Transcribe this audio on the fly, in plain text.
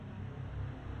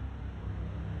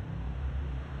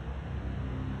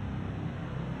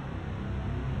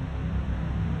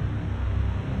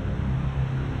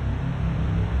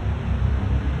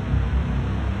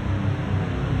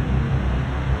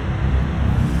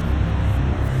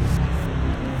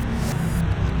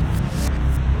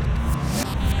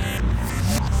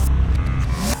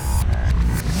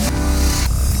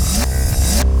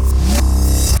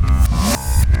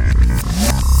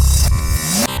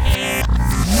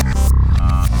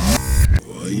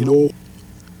know,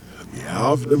 we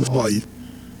have them fight.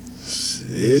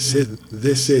 This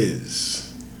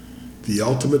is the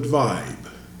ultimate vibe,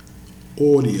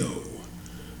 audio,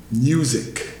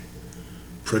 music,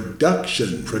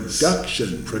 production. Ultimate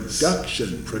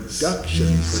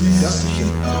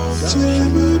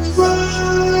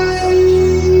vibe,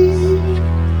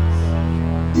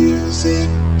 music,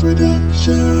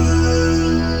 production.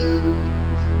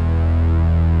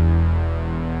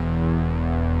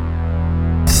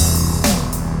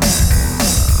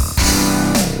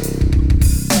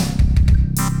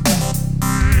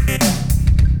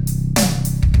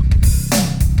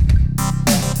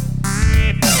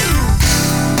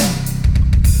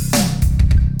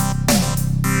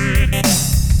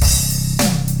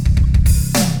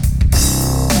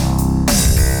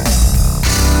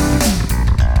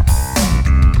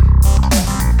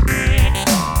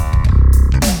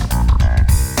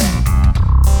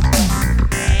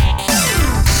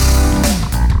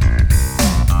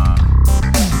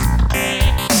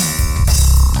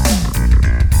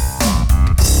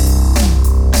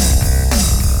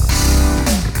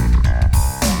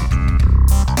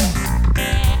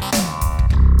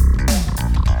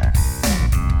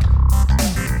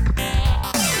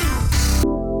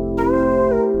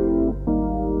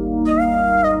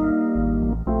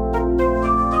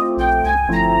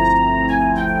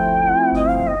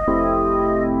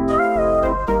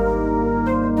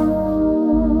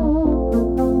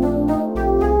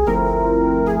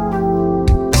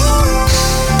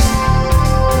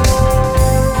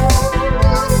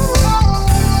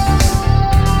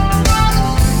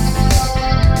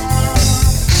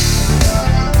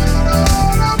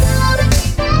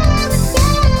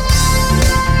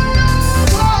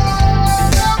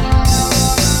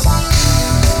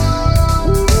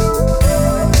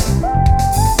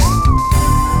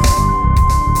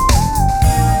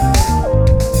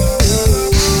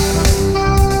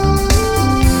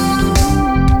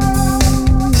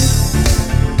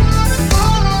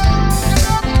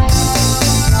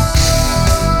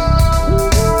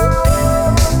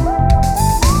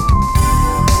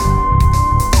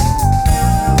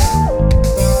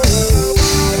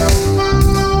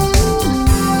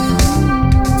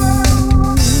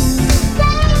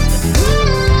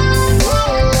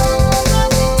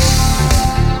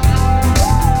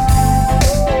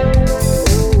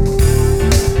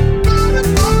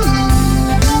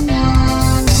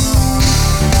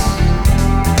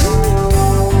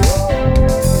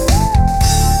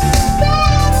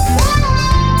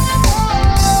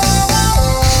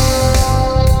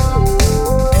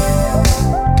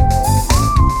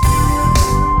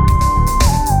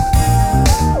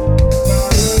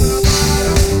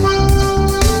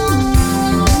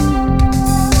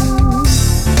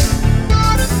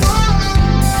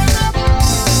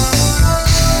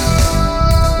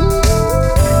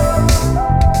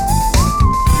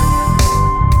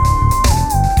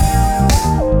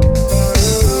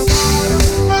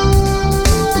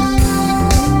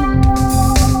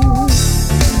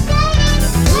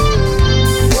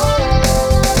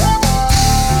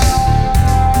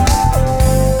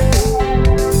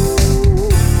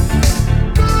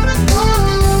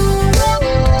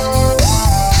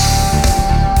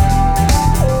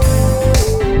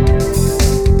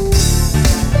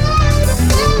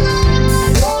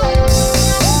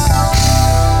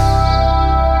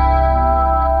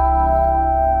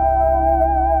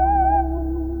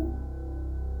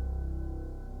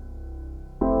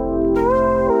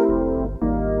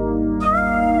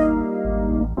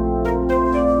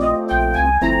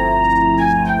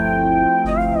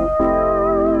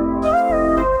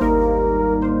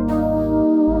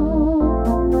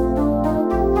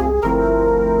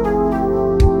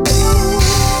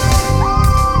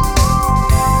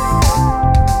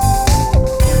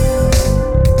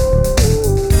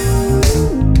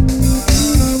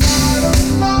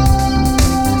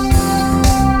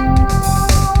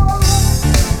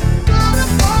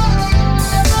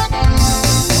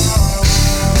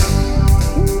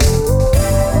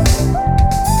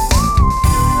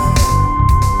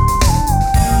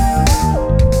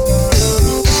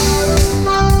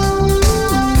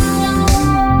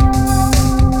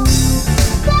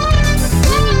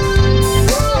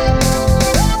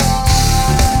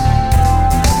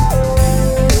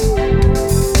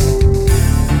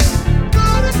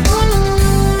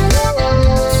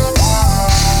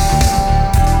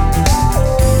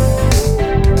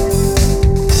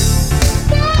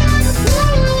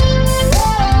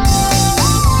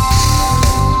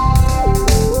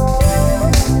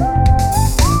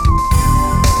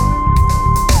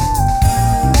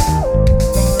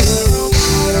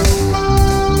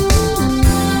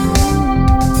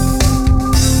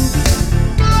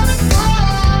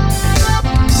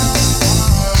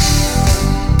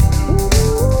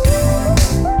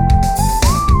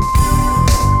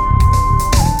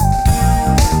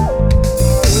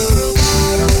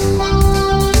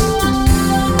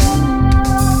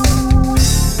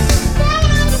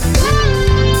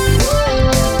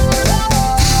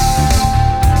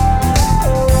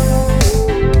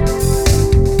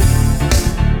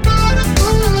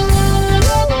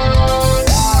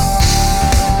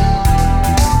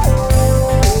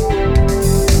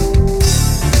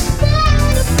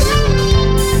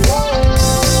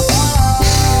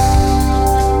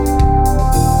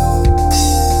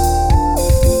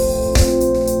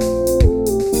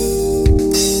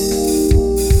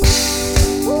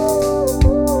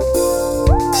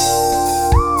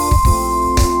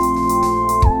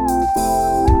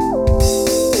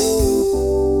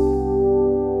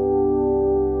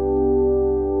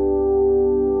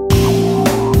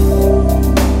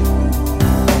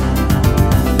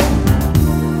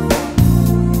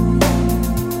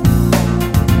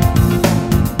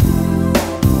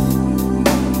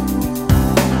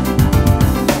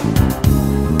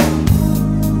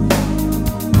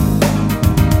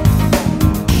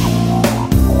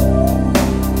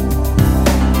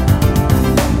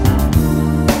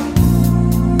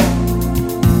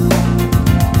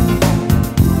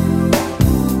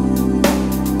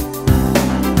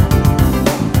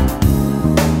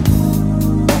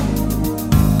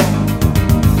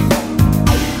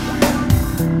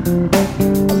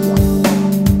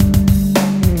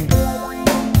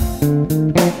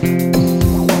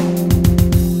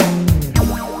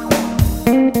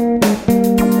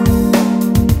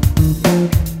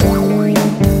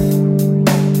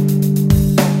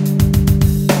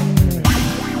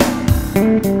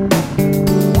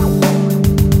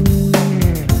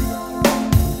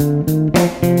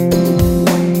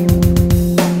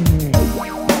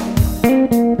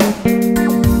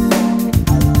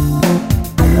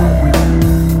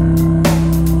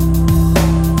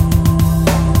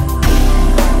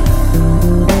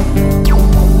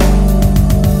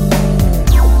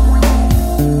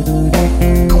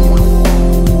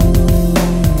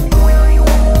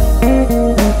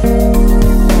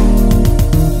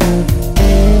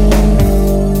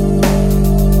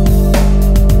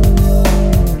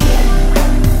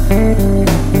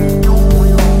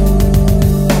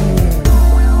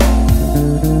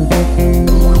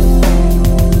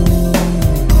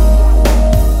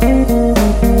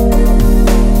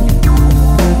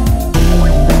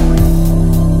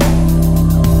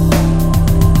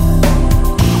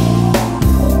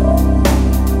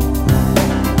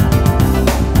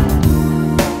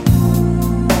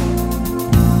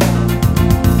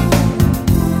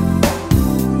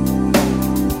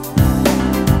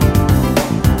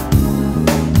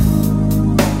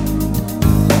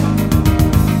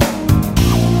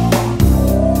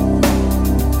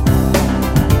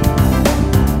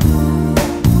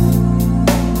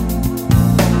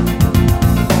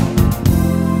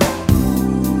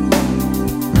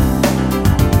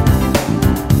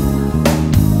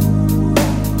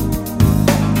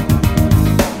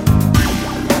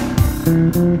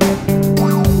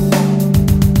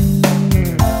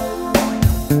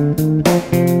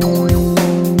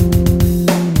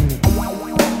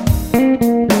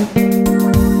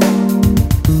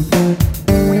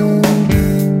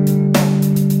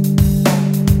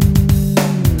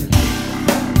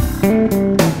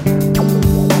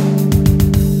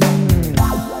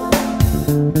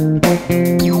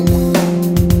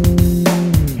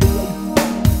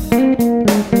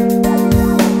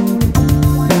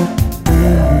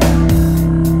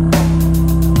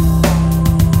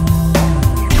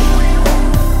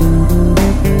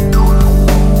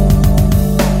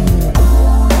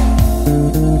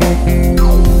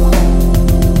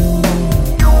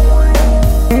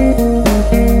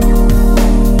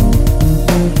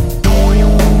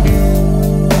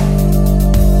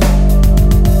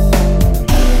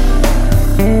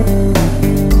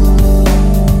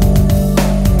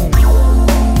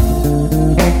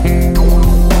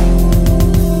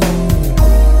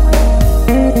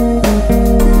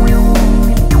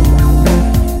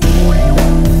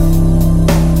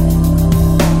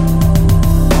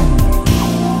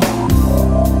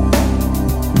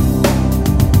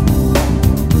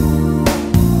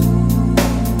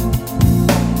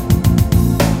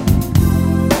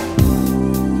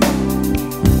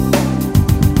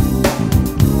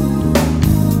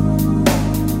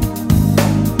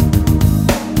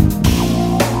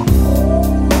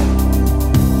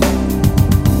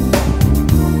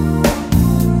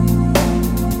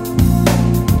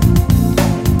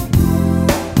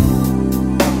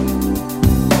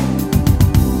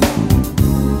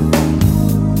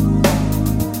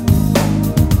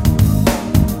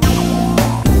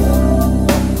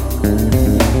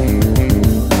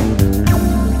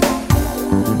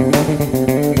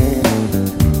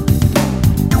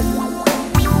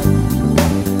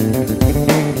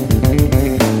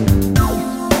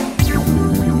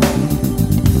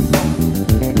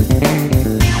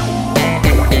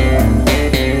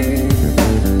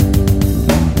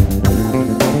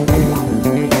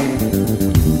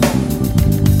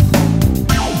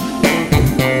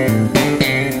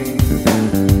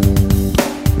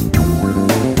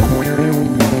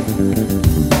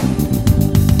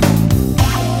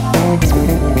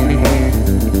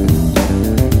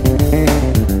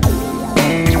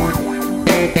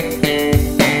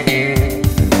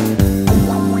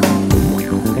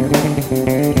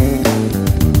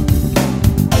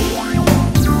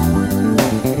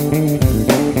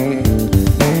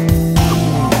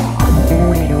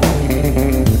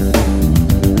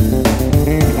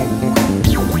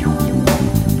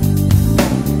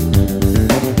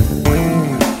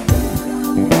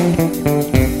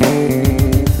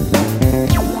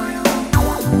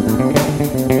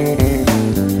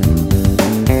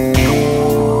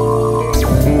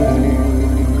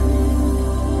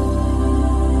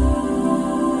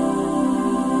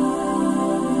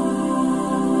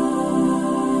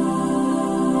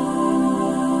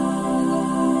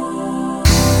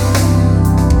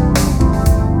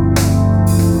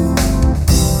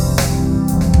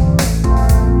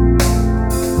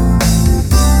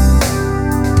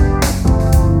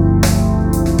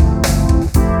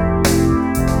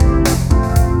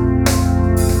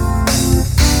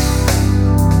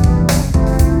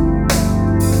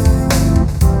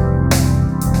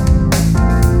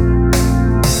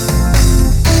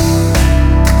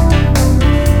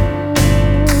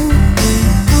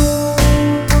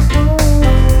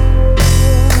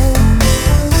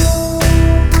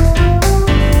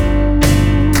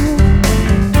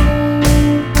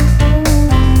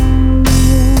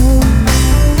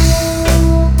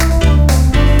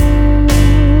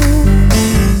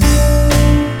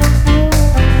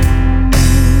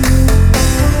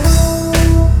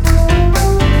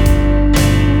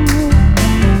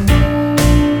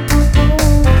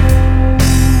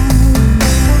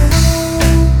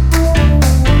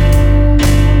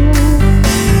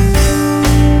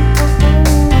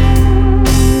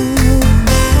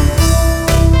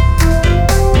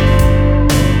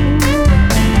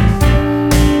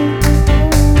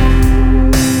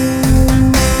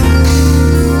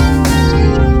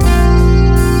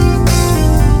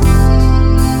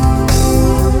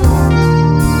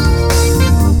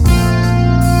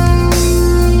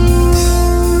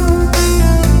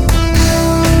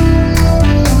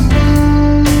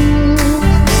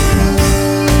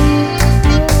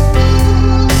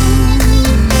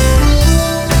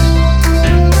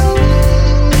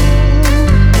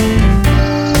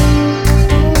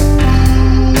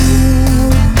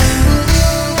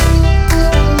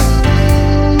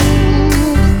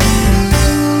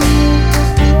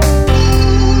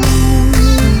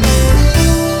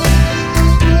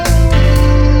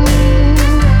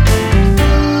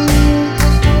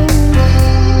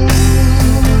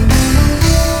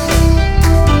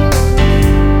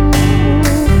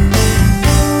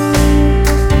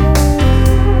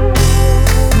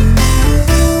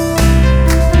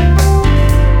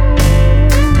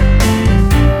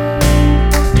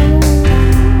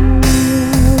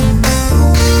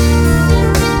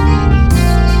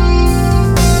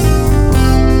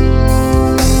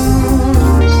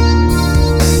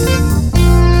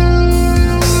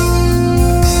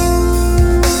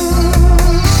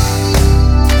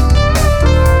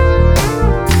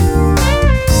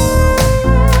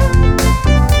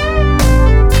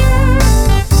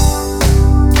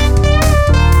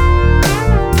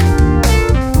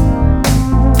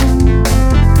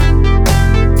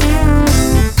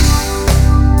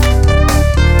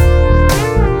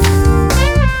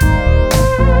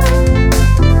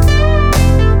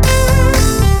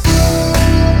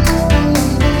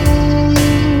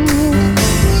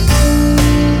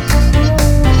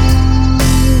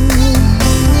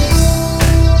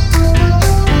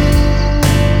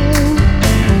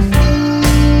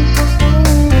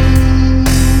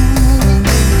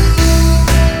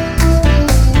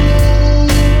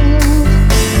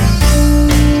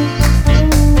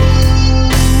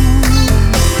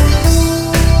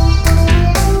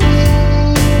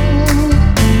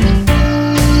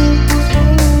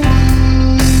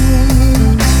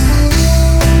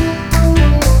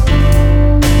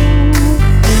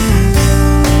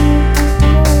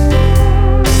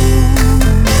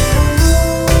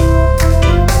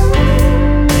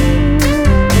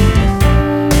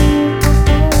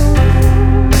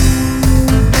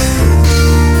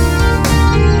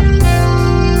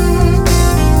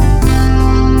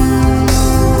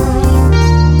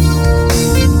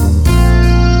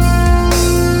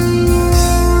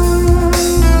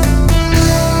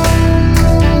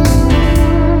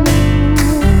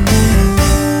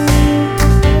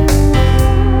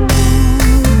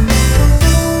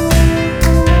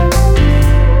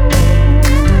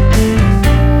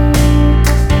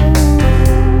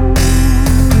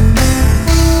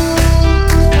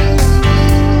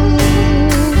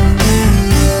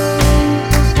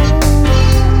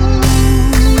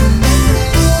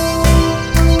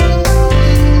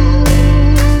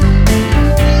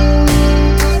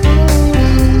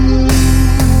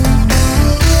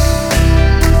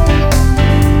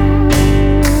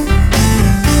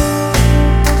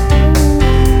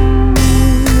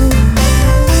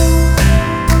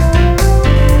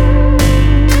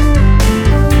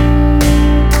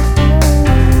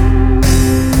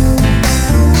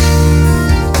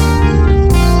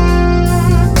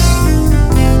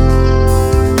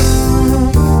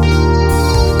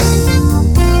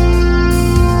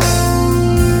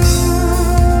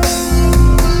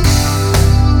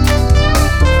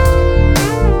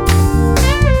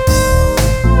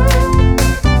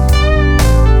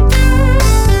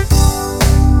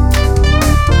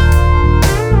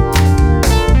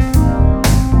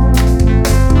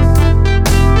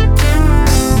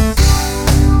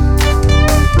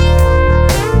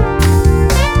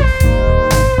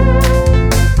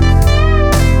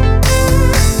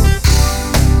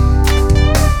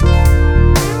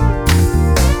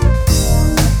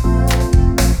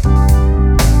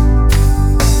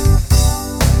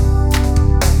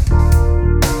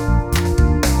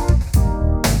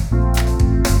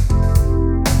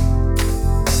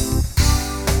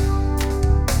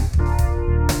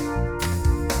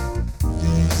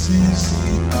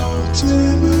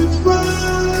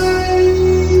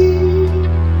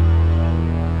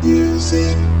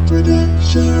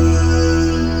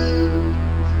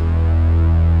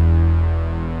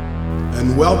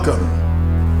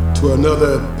 welcome to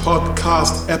another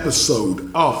podcast episode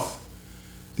of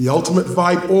The Ultimate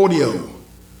Vibe Audio,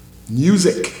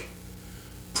 Music,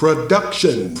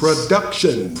 Production,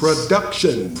 Production,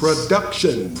 Production,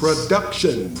 Production,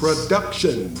 Production, Production,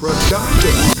 Production, Production,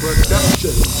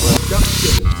 Production,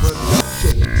 Production,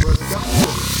 Production.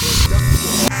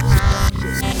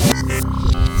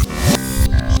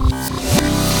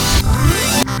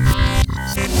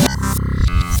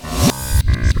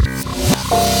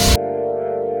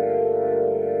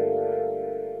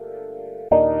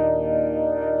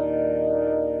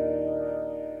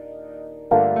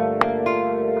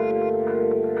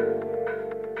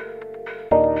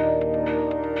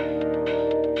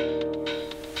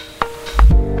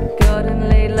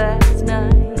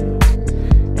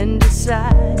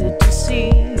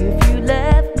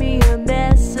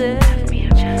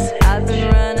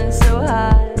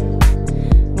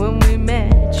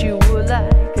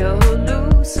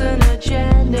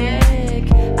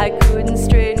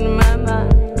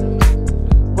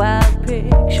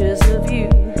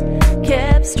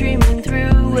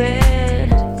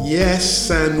 Yes,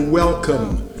 and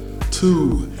welcome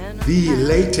to the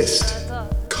latest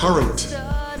current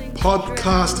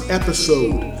podcast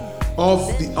episode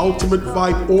of The Ultimate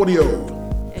Vibe Audio,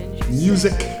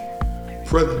 Music,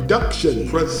 Production,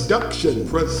 Production,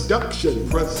 Production,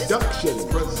 Production,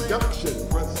 Production,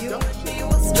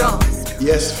 Production.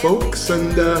 Yes, folks,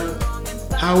 and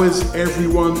how is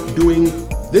everyone doing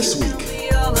this week?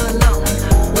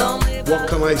 What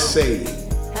can I say?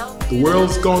 The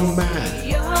world's gone mad.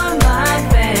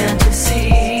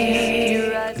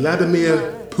 Vladimir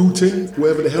Putin,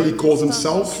 whoever the hell he calls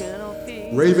himself,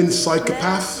 raving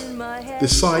psychopath,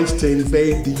 decides to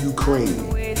invade the Ukraine.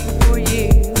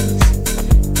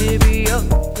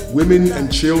 Women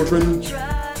and children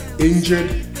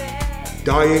injured,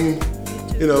 dying.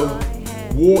 You know,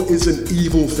 war is an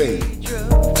evil thing.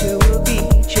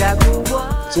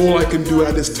 It's all I can do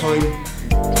at this time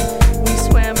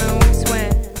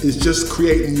is just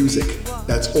create music.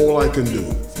 That's all I can do.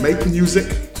 Make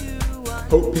music.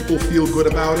 Hope people feel good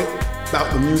about it,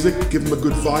 about the music. Give them a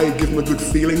good vibe, give them a good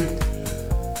feeling.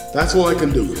 That's all I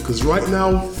can do. Because right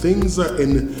now, things are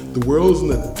the world's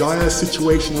in a dire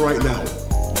situation right now.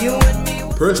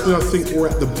 Personally, I think we're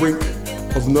at the brink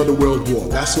of another world war.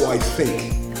 That's what I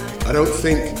think. I don't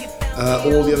think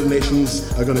all the other nations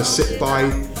are going to sit by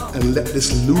and let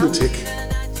this lunatic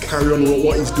carry on with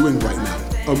what he's doing right now.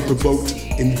 Unprovoked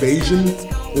invasion,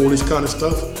 all this kind of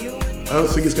stuff. I don't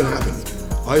think it's going to happen.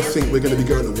 I think we're going to be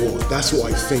going to war. That's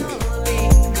what I think.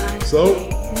 So,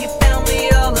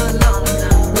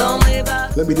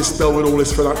 let me dispel with all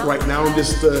this for right now and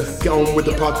just get on with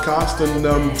the podcast. And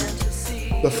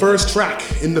the first track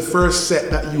in the first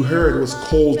set that you heard was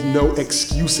called No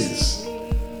Excuses.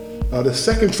 The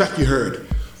second track you heard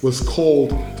was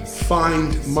called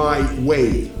Find My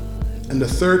Way. And the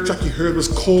third track you heard was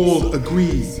called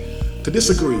Agree to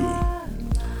Disagree.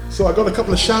 So I got a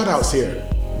couple of shout outs here.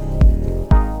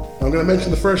 I'm going to mention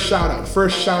the first shout out. The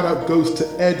first shout out goes to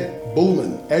Ed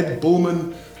Bullman. Ed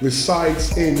Bullman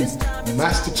resides in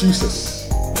Massachusetts.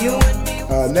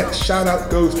 Next shout out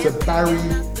goes to Barry,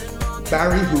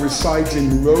 who resides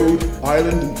in Rhode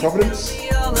Island in Providence.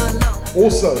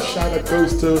 Also, shout out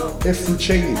goes to Ifru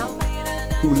Cheney,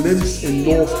 who lives in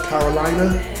North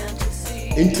Carolina.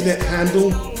 Internet handle,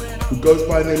 who goes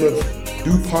by the name of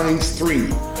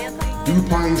Dupines3.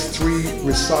 Dupines3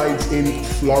 resides in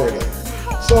Florida.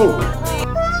 So,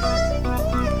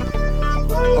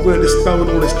 I'm going to dispel with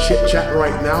all this chit chat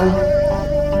right now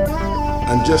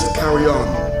and just carry on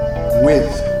with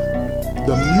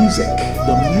the music,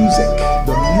 the music,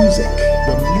 the music,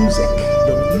 the music,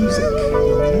 the music, the music,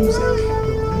 the music,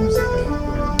 the music.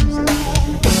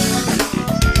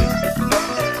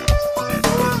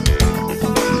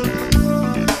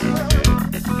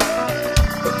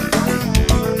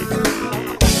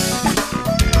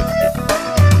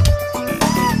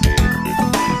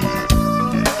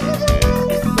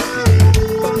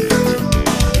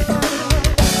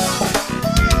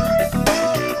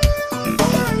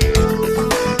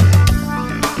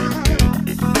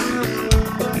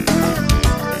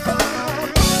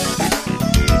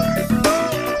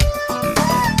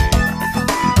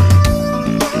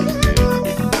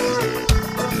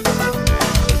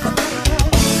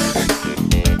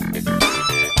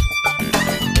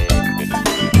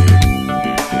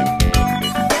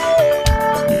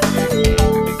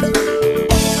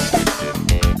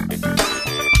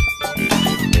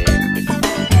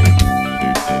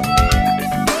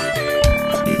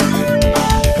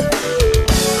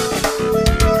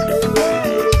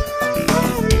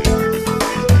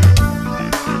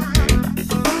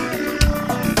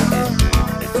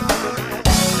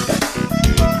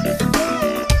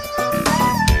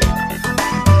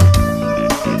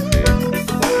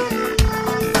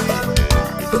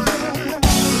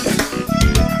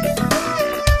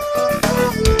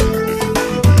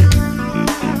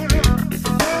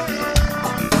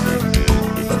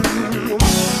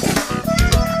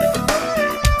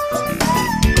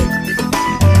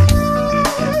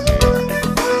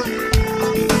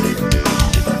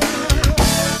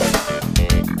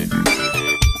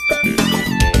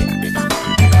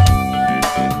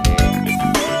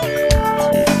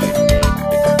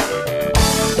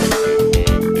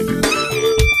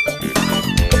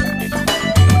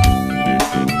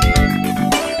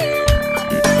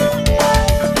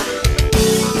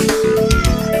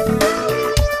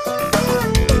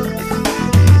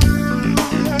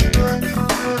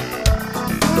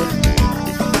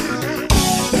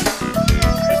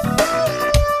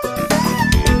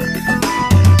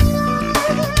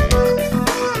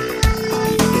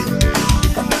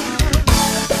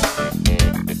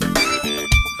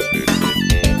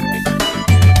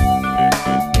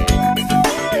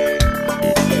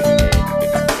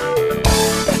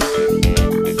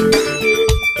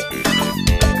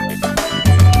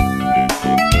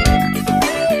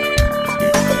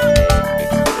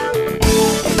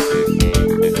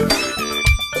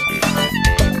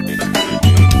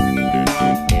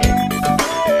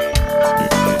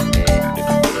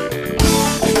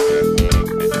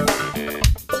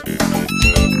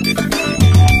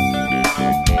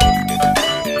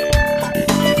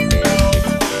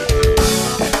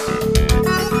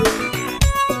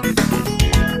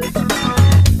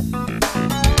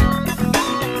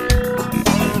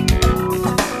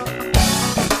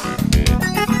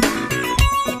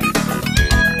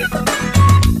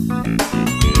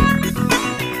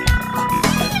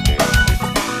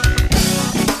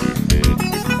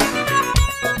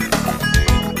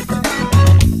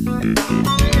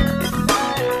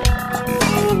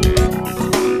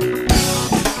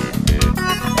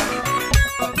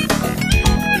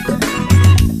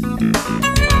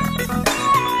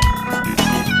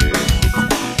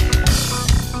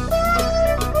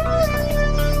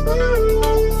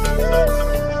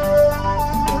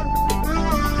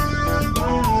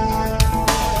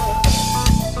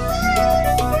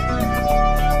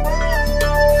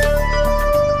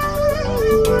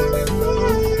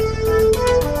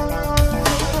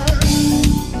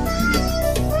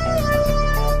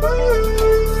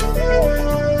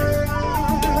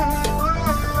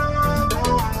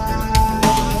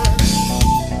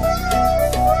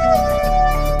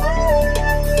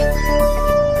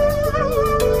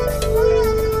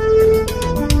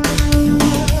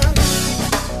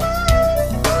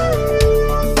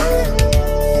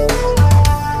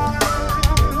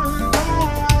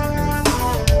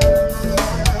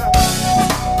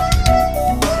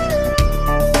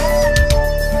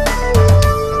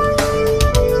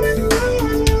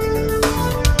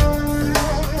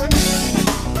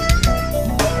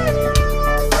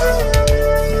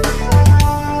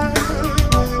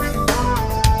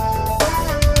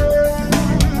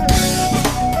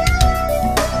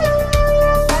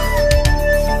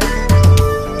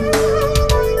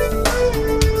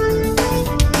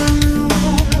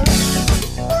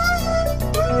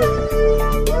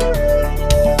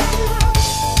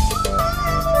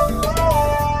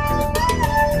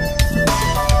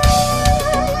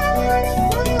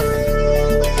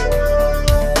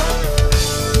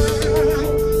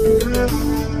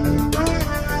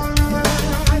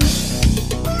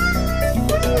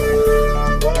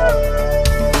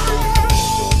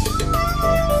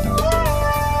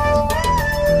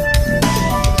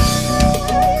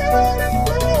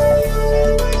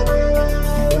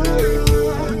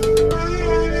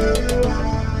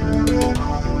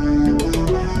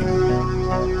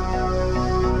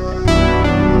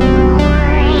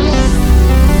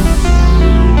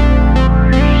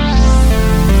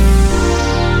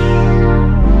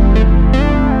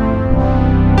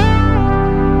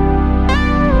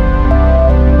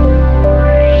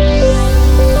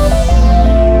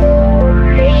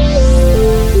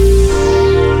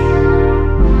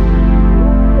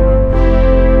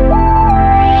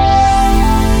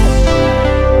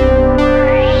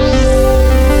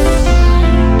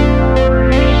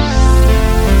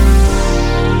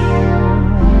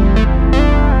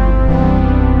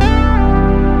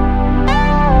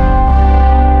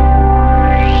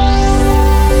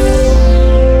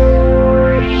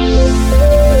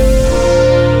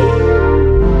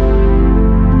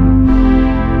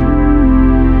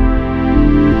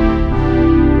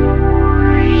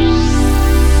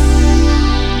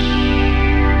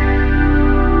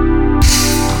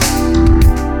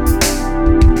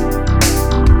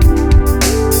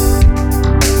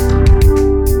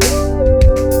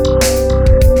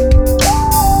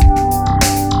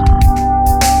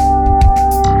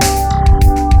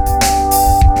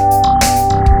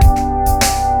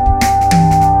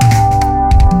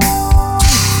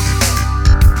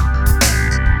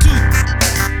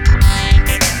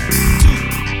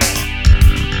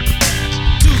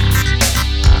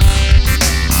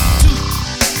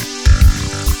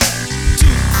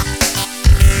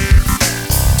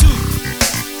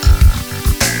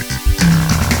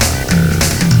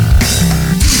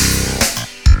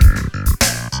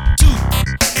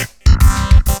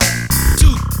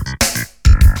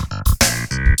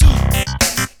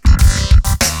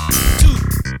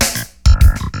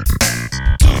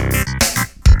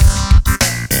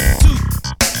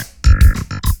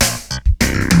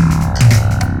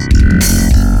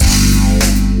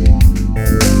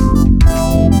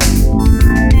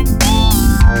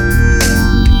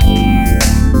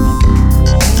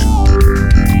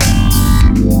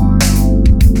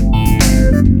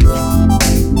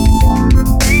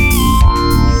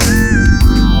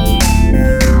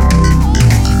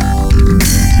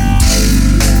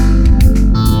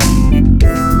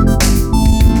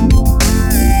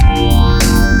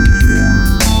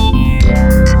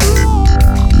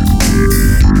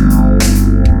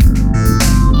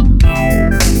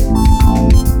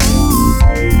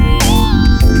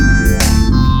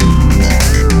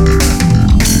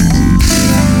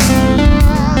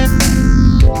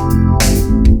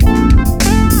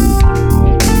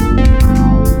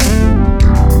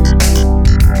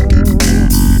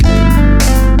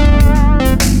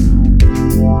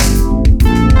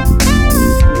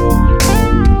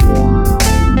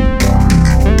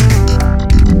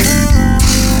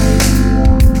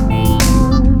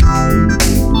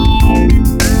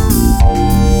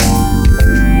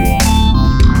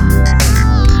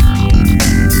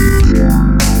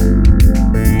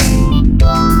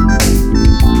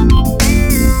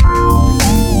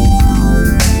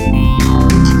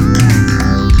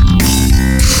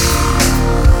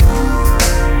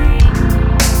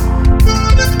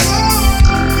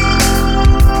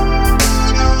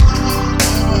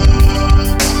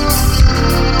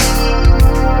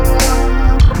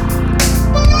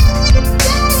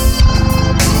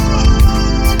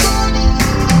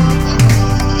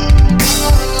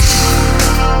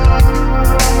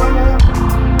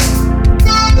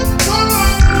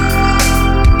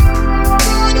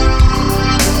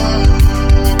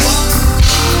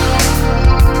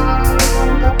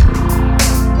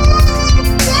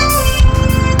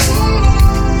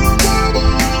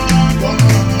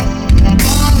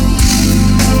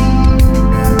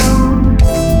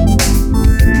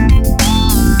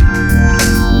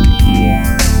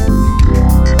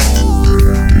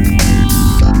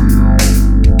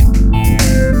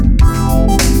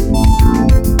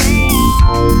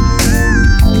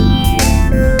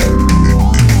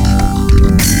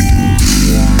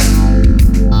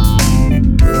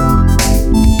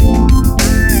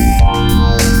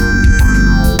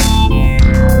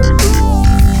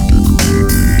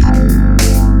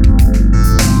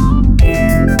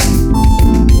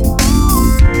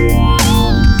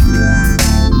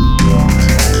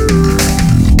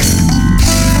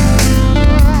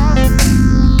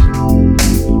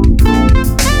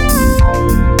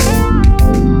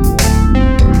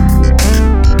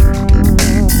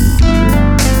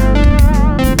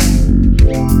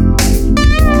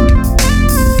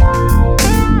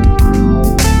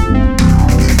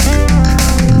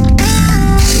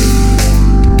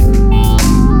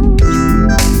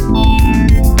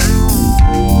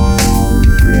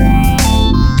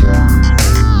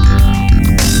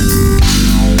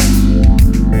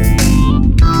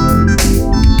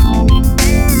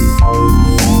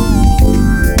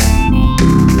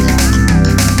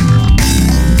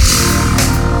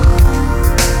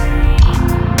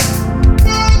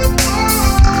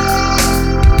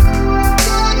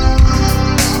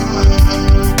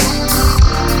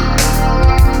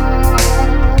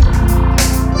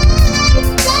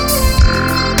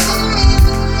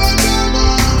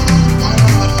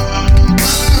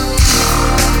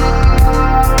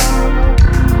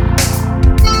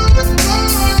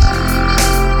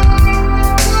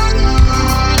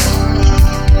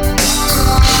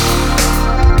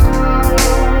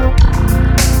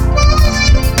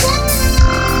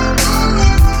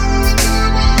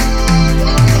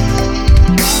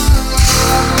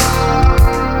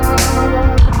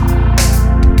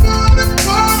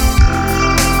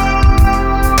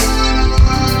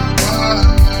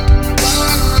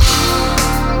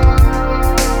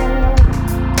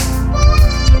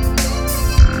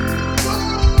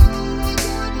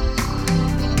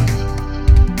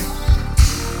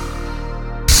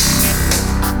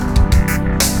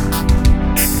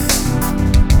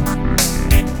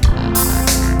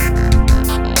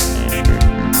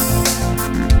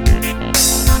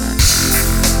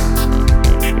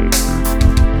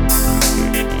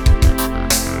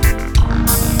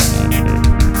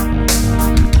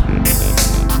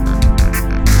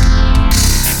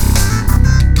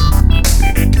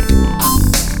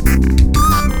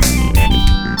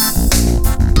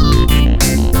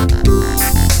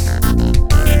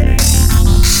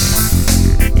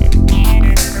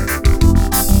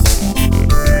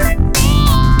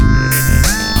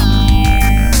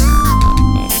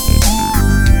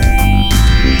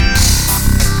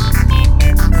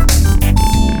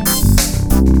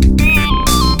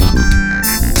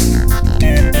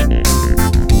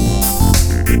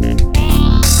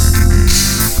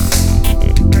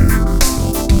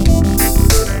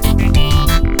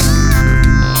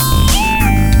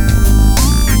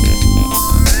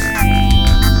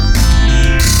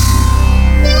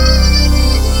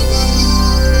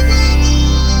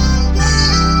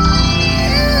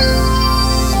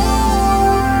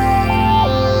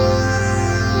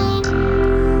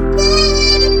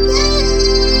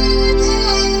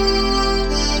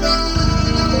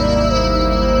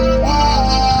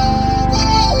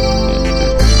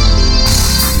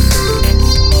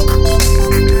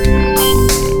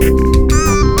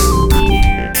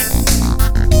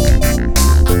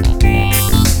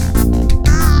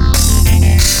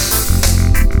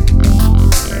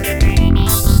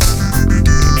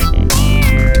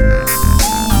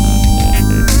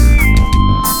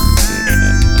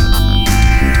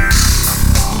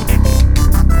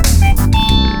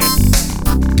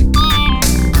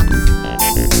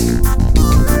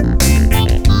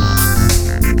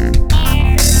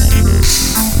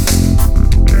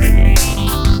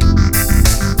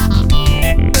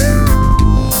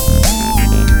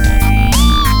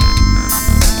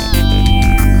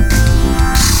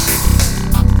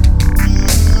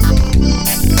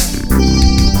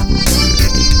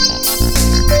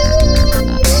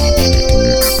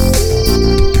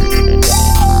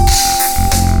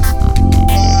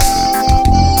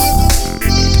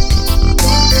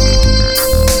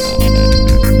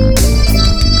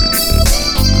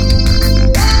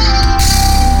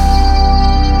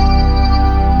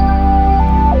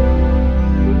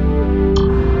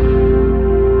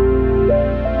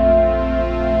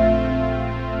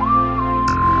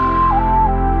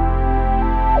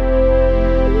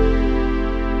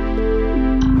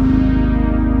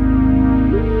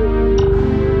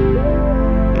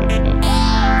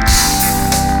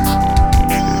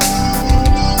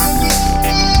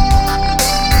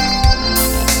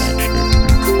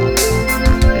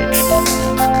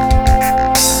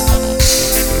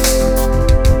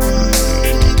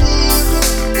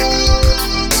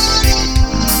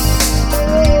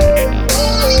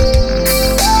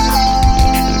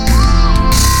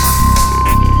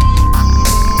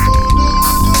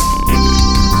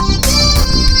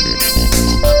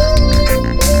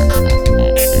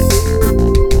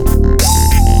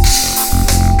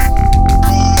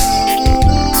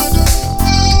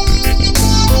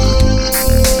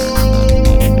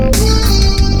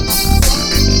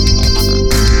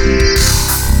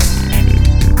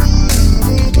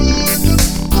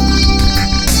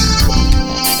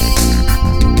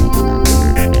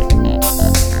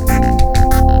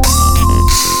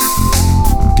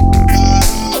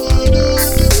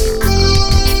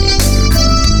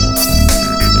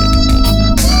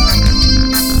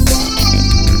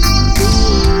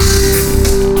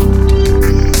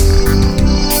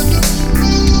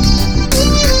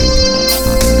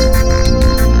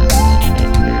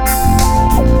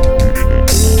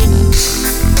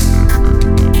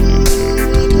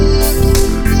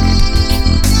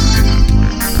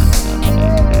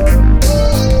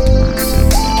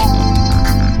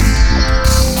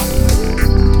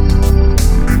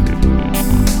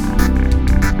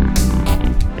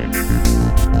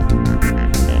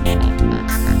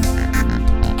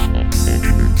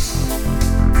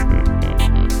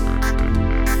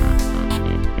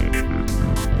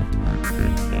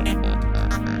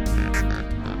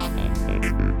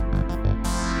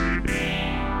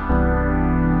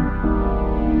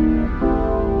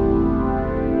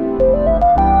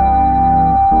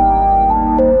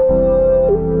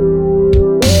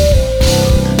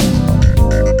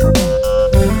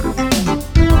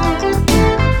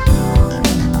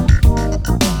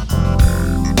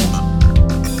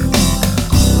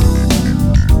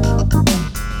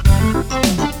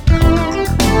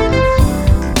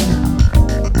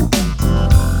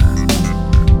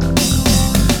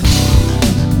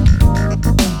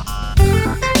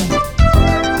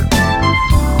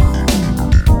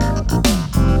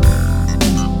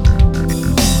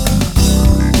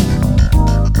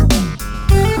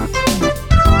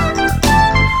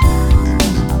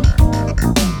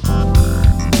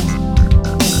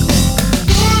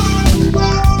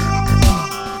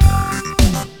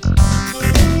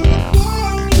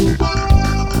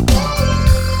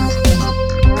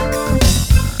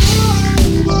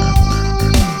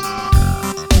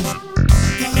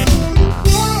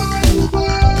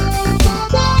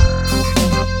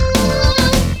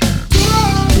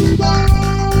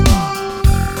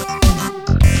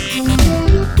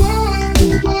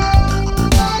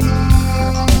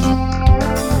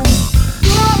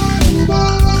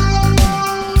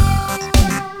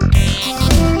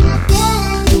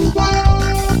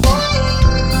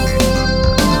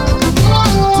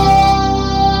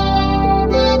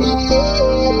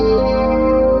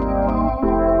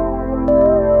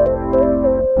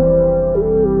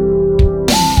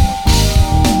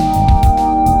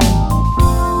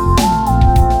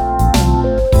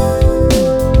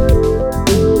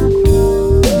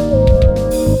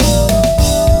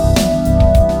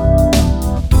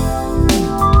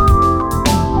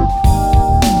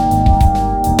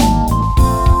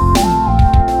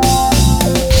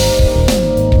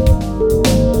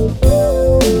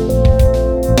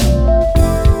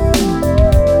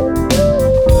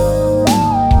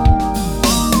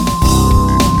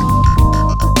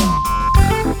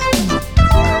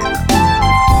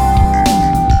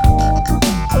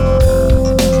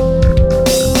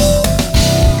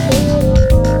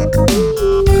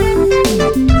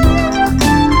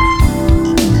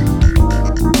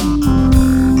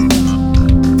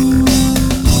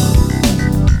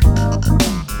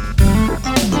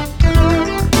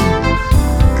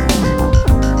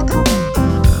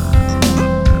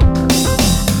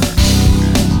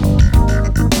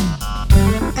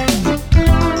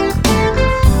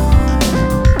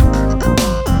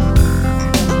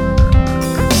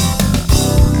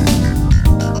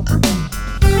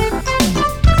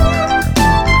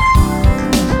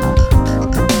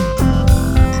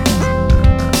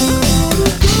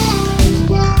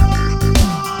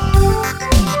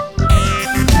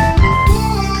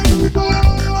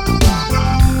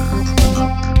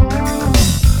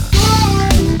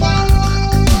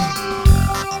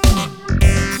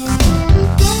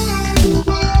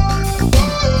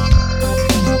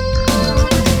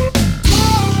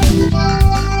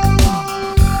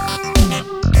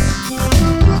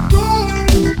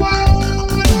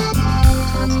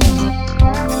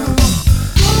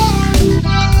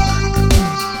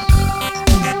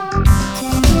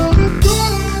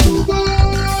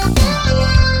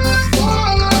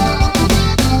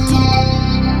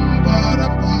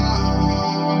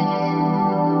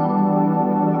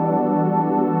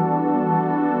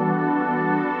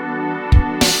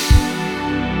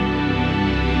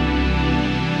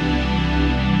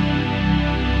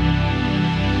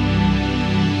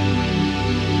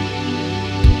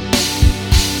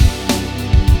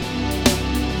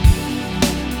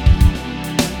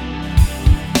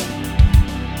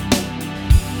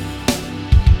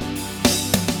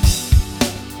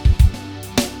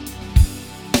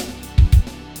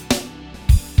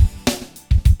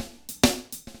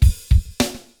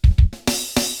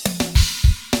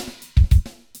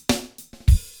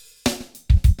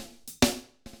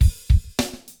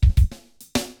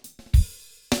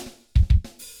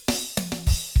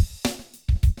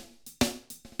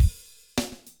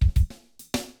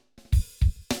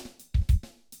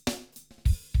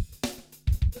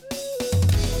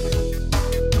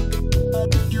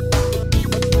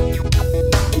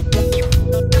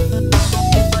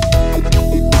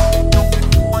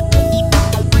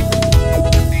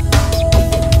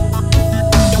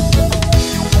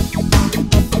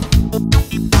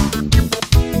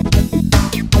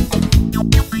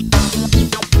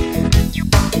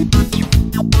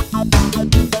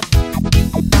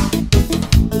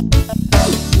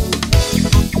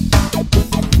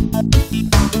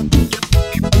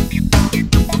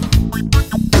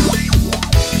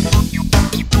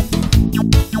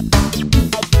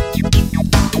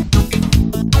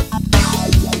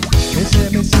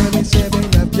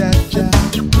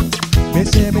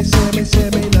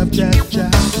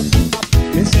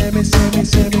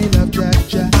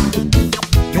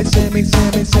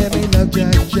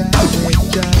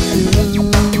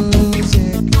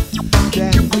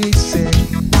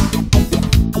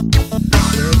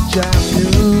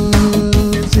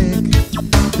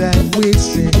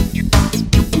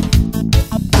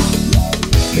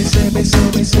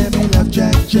 me love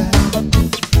Jack Jack.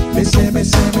 Me say me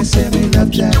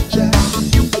love Jack Jack.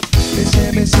 Me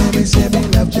say me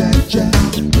love Jack Jack.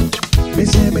 Me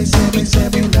say me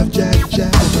love Jack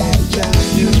Jack. Jack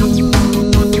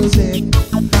music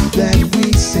that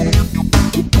we sing.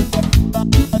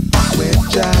 With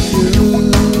Jack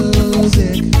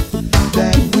music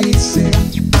that we sing.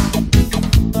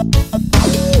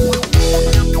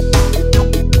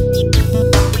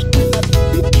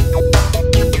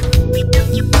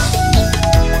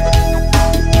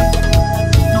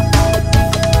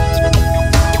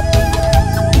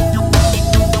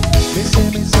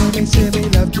 Me say me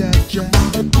love Jack Jack.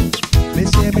 Me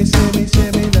say me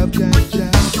love Jack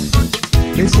Jack.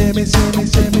 Me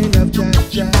say me love Jack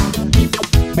Jack.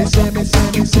 Me say me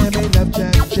love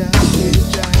Jack Jack.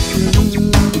 With Jack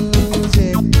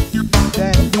music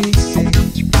that we sing.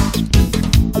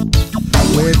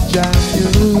 With Jack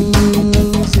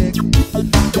music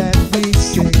that we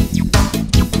sing.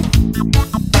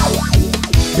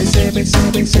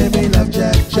 Me say me love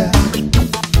Jack Jack.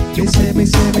 Me say me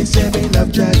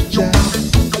love Jack Jack.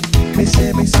 Me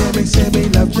say me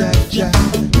love Jack Jack.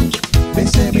 Me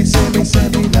say me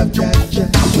love Jack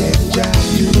Jack. With Jack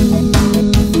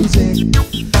music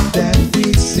that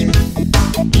we sing.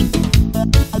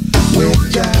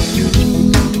 With Jack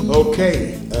music.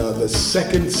 Okay, the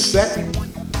second set,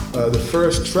 the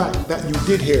first track that you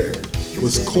did hear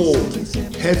was called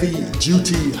Heavy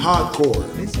Duty Hardcore.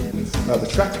 The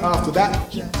track after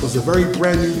that was a very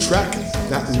brand new track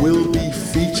that will be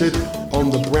featured on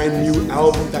the brand new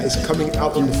album that is coming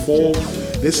out in the fall.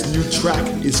 This new track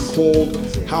is called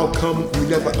How Come You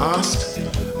Never Asked.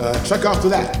 Track after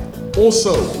that,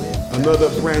 also another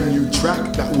brand new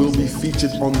track that will be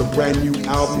featured on the brand new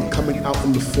album coming out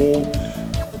in the fall.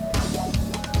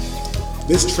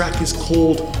 This track is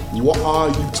called What Are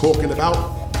You Talking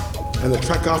About? And the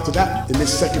track after that in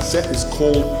this second set is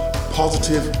called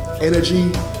Positive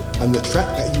Energy. And the track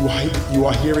that you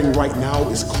are hearing right now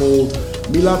is called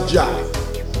Me Love Jah.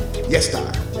 Yes,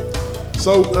 sir.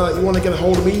 So you want to get a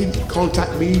hold of me,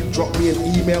 contact me, drop me an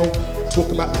email, talk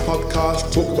about the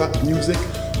podcast, talk about the music,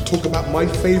 talk about my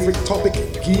favorite topic,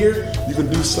 gear. You can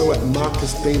do so at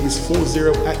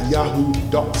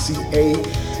marcusdavis40@yahoo.ca.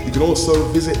 You can also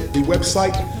visit the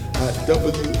website at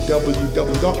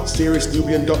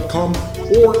www.seriousnubian.com,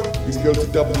 or you can go to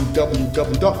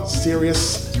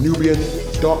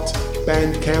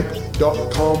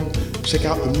www.seriousnubian.bandcamp.com. Check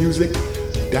out the music,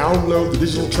 download the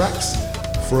digital tracks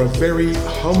for a very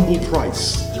humble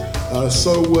price.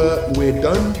 So we're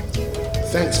done.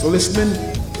 Thanks for listening.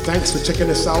 Thanks for checking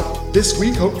us out this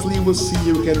week. Hopefully we'll see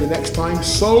you again the next time.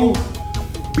 So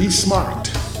be smart,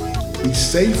 be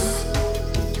safe,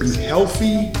 be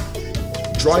healthy,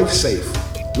 drive safe.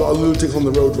 A lot of lunatics on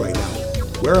the road right now.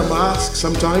 Wear a mask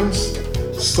sometimes,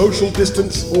 social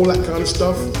distance, all that kind of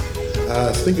stuff.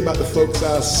 Think about the folks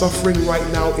that are suffering right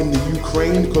now in the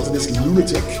Ukraine because of this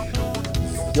lunatic.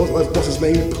 What's his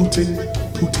name? Putin,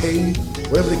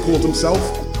 whatever they call himself.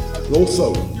 And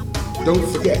also, don't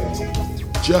forget,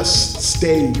 just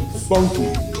stay funky,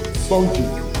 funky,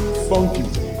 funky,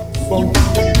 funky,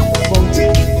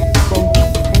 funky.